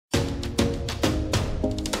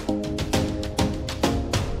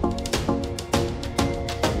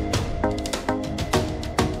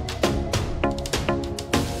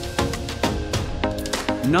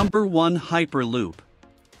Number 1. Hyperloop.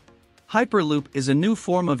 Hyperloop is a new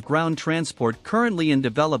form of ground transport currently in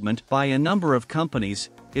development by a number of companies.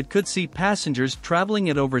 It could see passengers traveling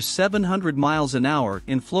at over 700 miles an hour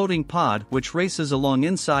in floating pod which races along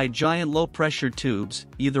inside giant low-pressure tubes,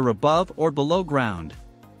 either above or below ground.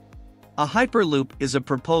 A Hyperloop is a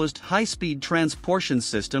proposed high-speed transportation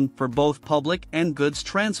system for both public and goods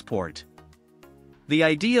transport. The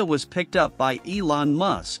idea was picked up by Elon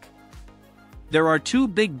Musk. There are two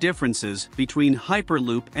big differences between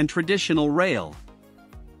Hyperloop and traditional rail.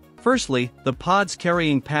 Firstly, the pods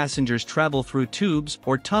carrying passengers travel through tubes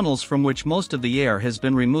or tunnels from which most of the air has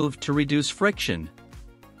been removed to reduce friction.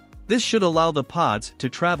 This should allow the pods to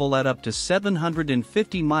travel at up to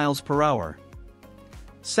 750 miles per hour.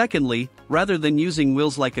 Secondly, rather than using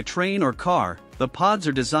wheels like a train or car, the pods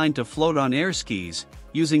are designed to float on air skis,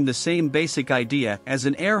 using the same basic idea as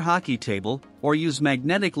an air hockey table, or use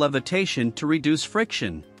magnetic levitation to reduce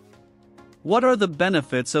friction. What are the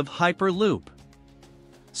benefits of Hyperloop?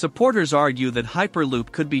 Supporters argue that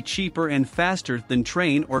Hyperloop could be cheaper and faster than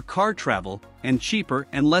train or car travel, and cheaper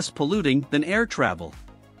and less polluting than air travel.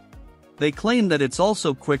 They claim that it's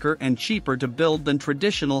also quicker and cheaper to build than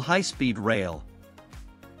traditional high-speed rail.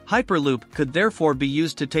 Hyperloop could therefore be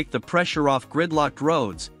used to take the pressure off gridlocked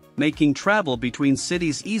roads, making travel between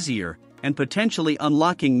cities easier, and potentially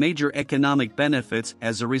unlocking major economic benefits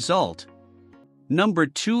as a result. Number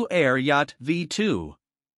 2. Air Yacht V2.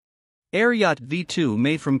 Air Yacht V2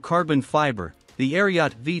 made from carbon fiber. The Air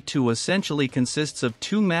Yacht V2 essentially consists of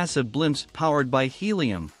two massive blimps powered by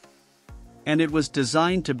helium. And it was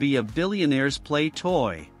designed to be a billionaire's play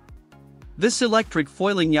toy. This electric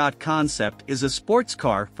foiling yacht concept is a sports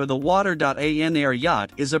car for the water. An air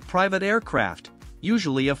yacht is a private aircraft,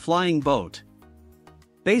 usually a flying boat.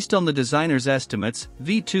 Based on the designer's estimates,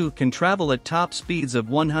 V2 can travel at top speeds of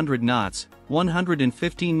 100 knots,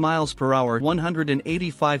 115 miles per hour,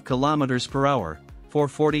 185 kilometers per hour, for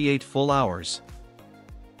 48 full hours.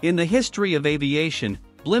 In the history of aviation,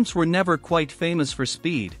 blimps were never quite famous for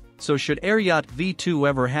speed, so should Air Yacht V2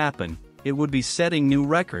 ever happen, it would be setting new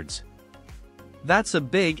records. That's a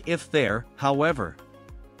big if there, however.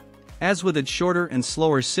 As with its shorter and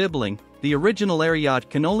slower sibling, the original Air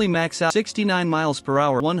Yacht can only max out 69 miles per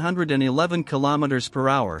hour, 111 kilometers per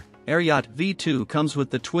hour. Air Yacht V2 comes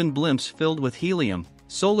with the twin blimps filled with helium,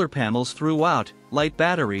 solar panels throughout, light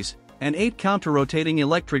batteries, and 8 counter-rotating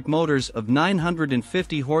electric motors of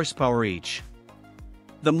 950 horsepower each.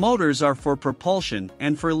 The motors are for propulsion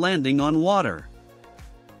and for landing on water.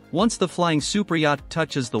 Once the flying superyacht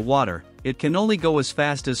touches the water, it can only go as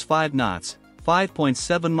fast as 5 knots,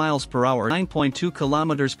 5.7 miles per hour, 9.2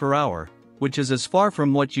 kilometers per hour, which is as far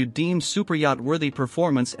from what you deem superyacht-worthy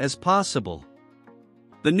performance as possible.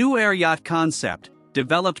 The new air yacht concept,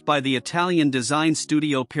 developed by the Italian design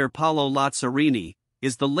studio Pierpaolo Lazzarini,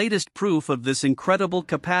 is the latest proof of this incredible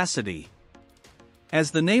capacity.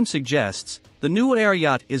 As the name suggests, the new air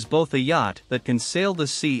yacht is both a yacht that can sail the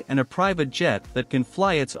sea and a private jet that can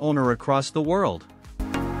fly its owner across the world.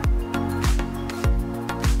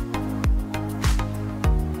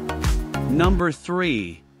 Number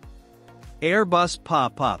 3. Airbus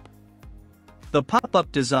popUp. The popUp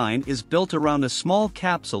design is built around a small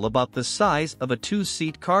capsule about the size of a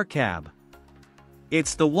 2-seat car cab.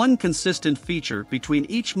 It's the one consistent feature between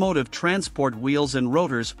each mode of transport. Wheels and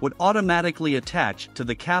rotors would automatically attach to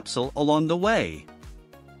the capsule along the way.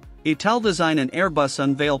 Italdesign and Airbus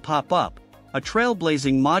unveil popUp, a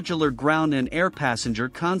trailblazing modular ground and air passenger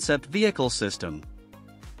concept vehicle system.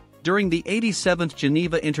 During the 87th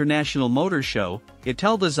Geneva International Motor Show,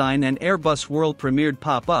 Italdesign and Airbus world premiered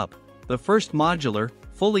popUp, the first modular,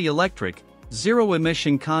 fully electric,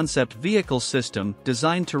 zero-emission concept vehicle system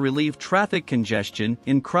designed to relieve traffic congestion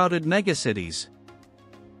in crowded megacities.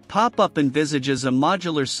 popUp envisages a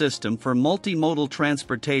modular system for multimodal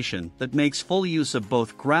transportation that makes full use of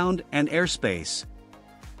both ground and airspace.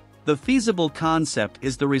 The feasible concept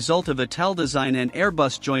is the result of Italdesign and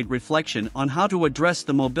Airbus joint reflection on how to address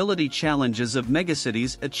the mobility challenges of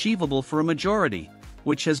megacities achievable for a majority,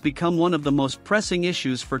 which has become one of the most pressing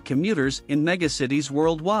issues for commuters in megacities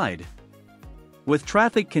worldwide. With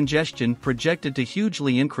traffic congestion projected to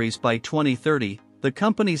hugely increase by 2030, the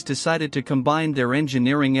companies decided to combine their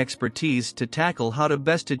engineering expertise to tackle how to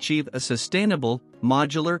best achieve a sustainable,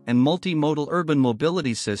 modular and multimodal urban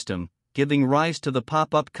mobility system, giving rise to the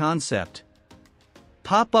popUp concept.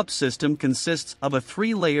 popUp system consists of a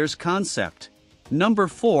 3-layers concept. Number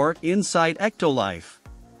 4. Inside Ectolife.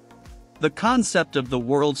 The concept of the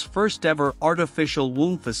world's first ever artificial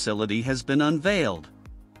womb facility has been unveiled.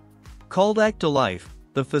 Called Ectolife,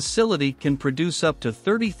 the facility can produce up to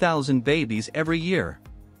 30,000 babies every year.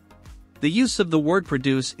 The use of the word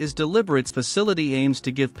produce is deliberate. Facility aims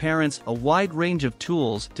to give parents a wide range of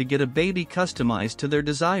tools to get a baby customized to their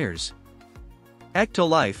desires.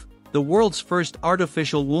 Ectolife, the world's first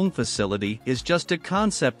artificial womb facility, is just a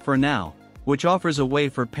concept for now, which offers a way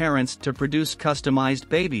for parents to produce customized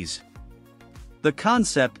babies. The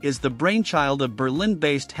concept is the brainchild of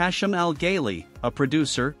Berlin-based Hashim Al-Ghaili, a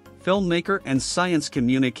producer, filmmaker and science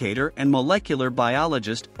communicator and molecular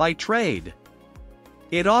biologist by trade.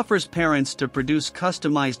 It offers parents to produce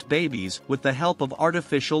customized babies with the help of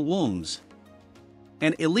artificial wombs.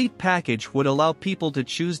 An elite package would allow people to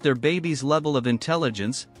choose their baby's level of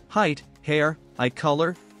intelligence, height, hair, eye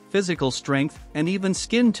color, physical strength, and even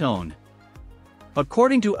skin tone.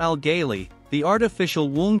 According to Al-Ghaili, the artificial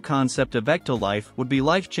womb concept of Ectolife would be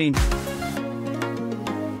life-changing.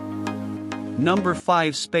 Number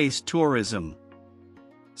 5. Space tourism.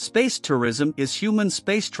 Space tourism is human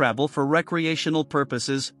space travel for recreational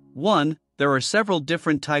purposes. 1. There are several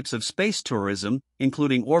different types of space tourism,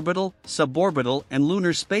 including orbital, suborbital, and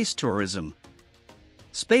lunar space tourism.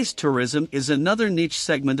 Space tourism is another niche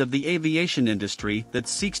segment of the aviation industry that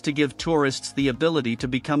seeks to give tourists the ability to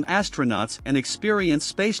become astronauts and experience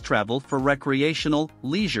space travel for recreational,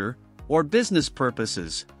 leisure, or business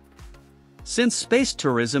purposes. Since space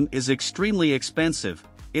tourism is extremely expensive,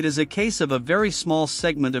 it is a case of a very small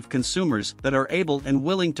segment of consumers that are able and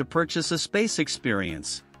willing to purchase a space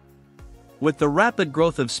experience. With the rapid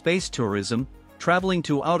growth of space tourism, traveling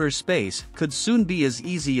to outer space could soon be as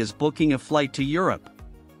easy as booking a flight to Europe.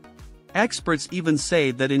 Experts even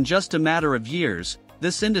say that in just a matter of years,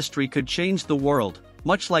 this industry could change the world,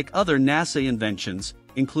 much like other NASA inventions,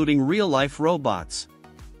 including real-life robots.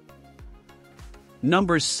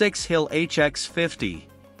 Number 6. Hill HX50.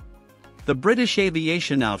 The British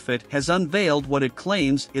aviation outfit has unveiled what it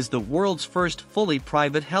claims is the world's first fully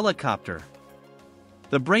private helicopter.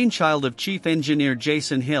 The brainchild of Chief Engineer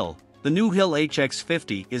Jason Hill, the new Hill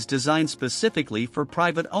HX50 is designed specifically for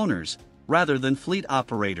private owners, rather than fleet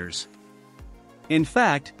operators. In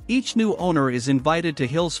fact, each new owner is invited to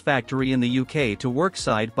Hill's factory in the UK to work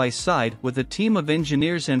side by side with a team of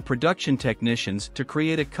engineers and production technicians to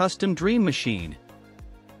create a custom dream machine.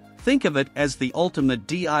 Think of it as the ultimate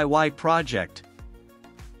DIY project.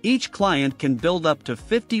 Each client can build up to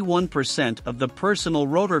 51% of the personal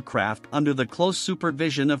rotorcraft under the close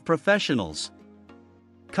supervision of professionals.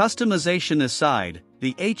 Customization aside,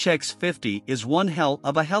 the HX50 is one hell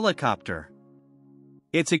of a helicopter.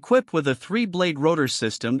 It's equipped with a 3-blade rotor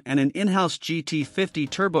system and an in-house GT50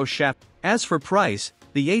 turbo shaft. As for price,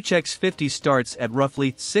 the HX50 starts at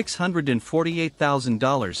roughly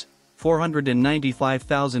 $648,000,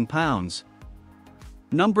 £495,000.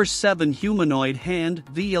 Number 7. Humanoid Hand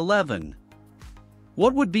V11.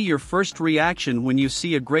 What would be your first reaction when you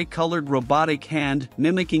see a gray-colored robotic hand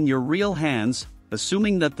mimicking your real hands,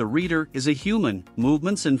 assuming that the reader is a human,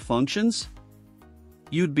 movements and functions?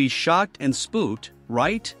 You'd be shocked and spooked,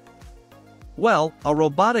 right? Well, a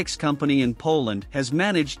robotics company in Poland has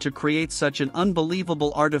managed to create such an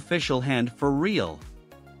unbelievable artificial hand for real.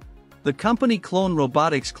 The company Clone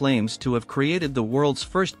Robotics claims to have created the world's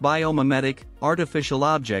first biomimetic, artificial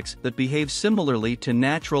objects that behave similarly to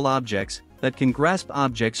natural objects, that can grasp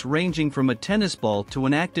objects ranging from a tennis ball to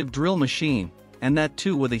an active drill machine, and that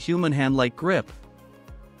too with a human hand-like grip.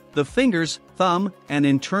 The fingers, thumb, and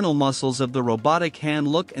internal muscles of the robotic hand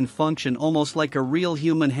look and function almost like a real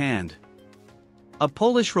human hand. A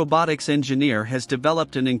Polish robotics engineer has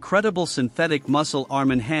developed an incredible synthetic muscle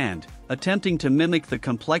arm and hand, attempting to mimic the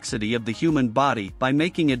complexity of the human body by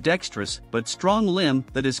making a dexterous but strong limb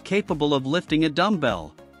that is capable of lifting a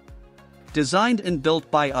dumbbell. Designed and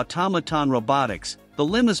built by Automaton Robotics, the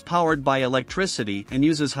limb is powered by electricity and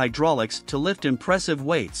uses hydraulics to lift impressive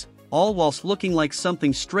weights, all whilst looking like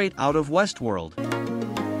something straight out of Westworld.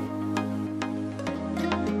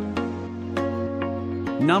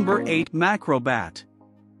 Number 8. Macrobat.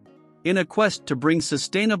 In a quest to bring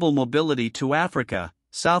sustainable mobility to Africa,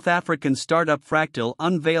 South African startup Fractal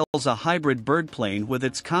unveils a hybrid birdplane with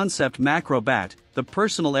its concept Macrobat. The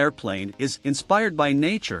personal airplane is inspired by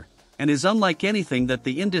nature and is unlike anything that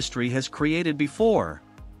the industry has created before.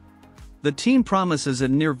 The team promises a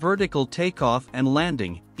near-vertical takeoff and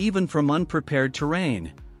landing, even from unprepared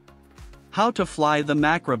terrain. How to fly the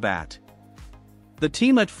Macrobat. The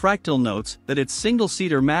team at Fractal notes that its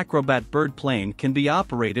single-seater Macrobat bird plane can be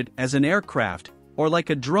operated as an aircraft, or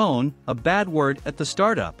like a drone, a bad word at the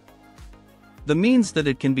startup. That means that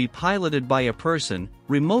it can be piloted by a person,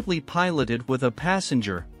 remotely piloted with a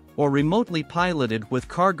passenger, or remotely piloted with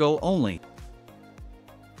cargo only.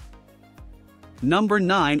 Number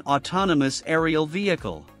 9. Autonomous Aerial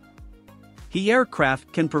Vehicle. The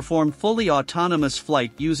aircraft can perform fully autonomous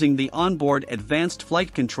flight using the onboard Advanced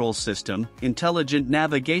Flight Control System, Intelligent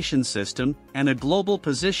Navigation System, and a Global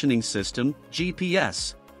Positioning System,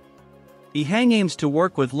 GPS. EHang aims to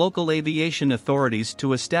work with local aviation authorities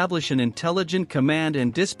to establish an intelligent command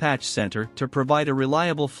and dispatch center to provide a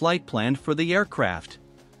reliable flight plan for the aircraft.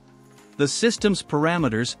 The system's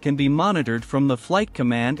parameters can be monitored from the Flight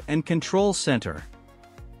Command and Control Center.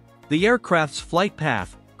 The aircraft's flight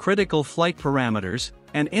path, critical flight parameters,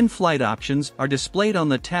 and in-flight options are displayed on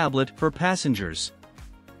the tablet for passengers.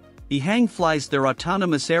 EHang flies their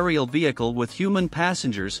autonomous aerial vehicle with human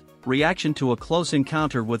passengers, reaction to a close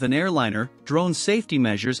encounter with an airliner, drone safety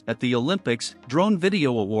measures at the Olympics, drone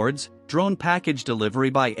video awards, drone package delivery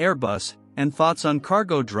by Airbus, and thoughts on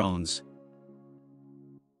cargo drones.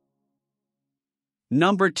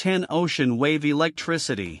 Number 10. Ocean wave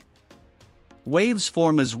electricity. Waves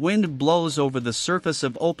form as wind blows over the surface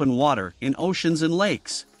of open water in oceans and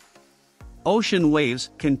lakes. Ocean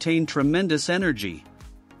waves contain tremendous energy.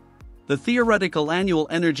 The theoretical annual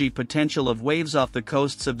energy potential of waves off the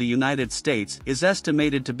coasts of the United States is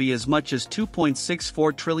estimated to be as much as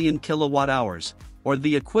 2.64 trillion kilowatt-hours, or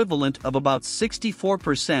the equivalent of about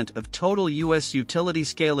 64% of total U.S.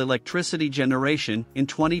 utility-scale electricity generation in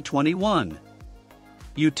 2021.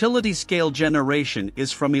 Utility-scale generation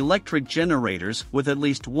is from electric generators with at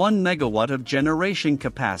least 1 megawatt of generation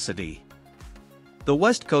capacity. The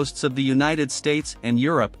west coasts of the United States and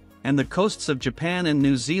Europe, and the coasts of Japan and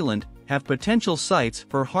New Zealand, have potential sites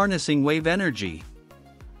for harnessing wave energy.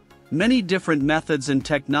 Many different methods and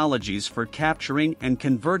technologies for capturing and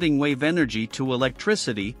converting wave energy to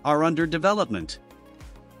electricity are under development.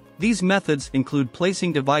 These methods include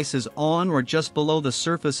placing devices on or just below the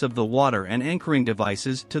surface of the water and anchoring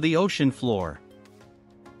devices to the ocean floor.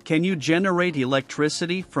 Can you generate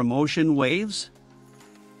electricity from ocean waves?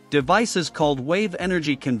 Devices called wave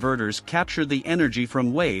energy converters capture the energy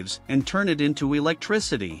from waves and turn it into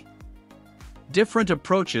electricity. Different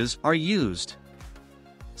approaches are used.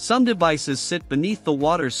 Some devices sit beneath the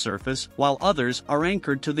water's surface while others are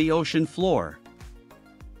anchored to the ocean floor.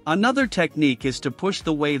 Another technique is to push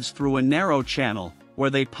the waves through a narrow channel, where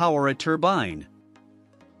they power a turbine.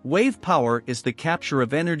 Wave power is the capture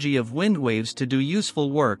of energy of wind waves to do useful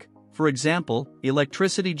work, for example,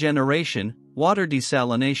 electricity generation, water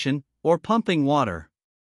desalination, or pumping water.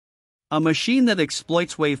 A machine that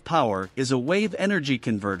exploits wave power is a wave energy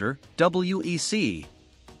converter, WEC.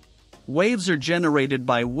 Waves are generated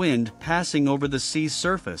by wind passing over the sea's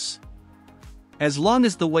surface. As long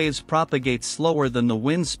as the waves propagate slower than the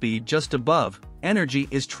wind speed just above, energy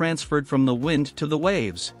is transferred from the wind to the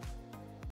waves.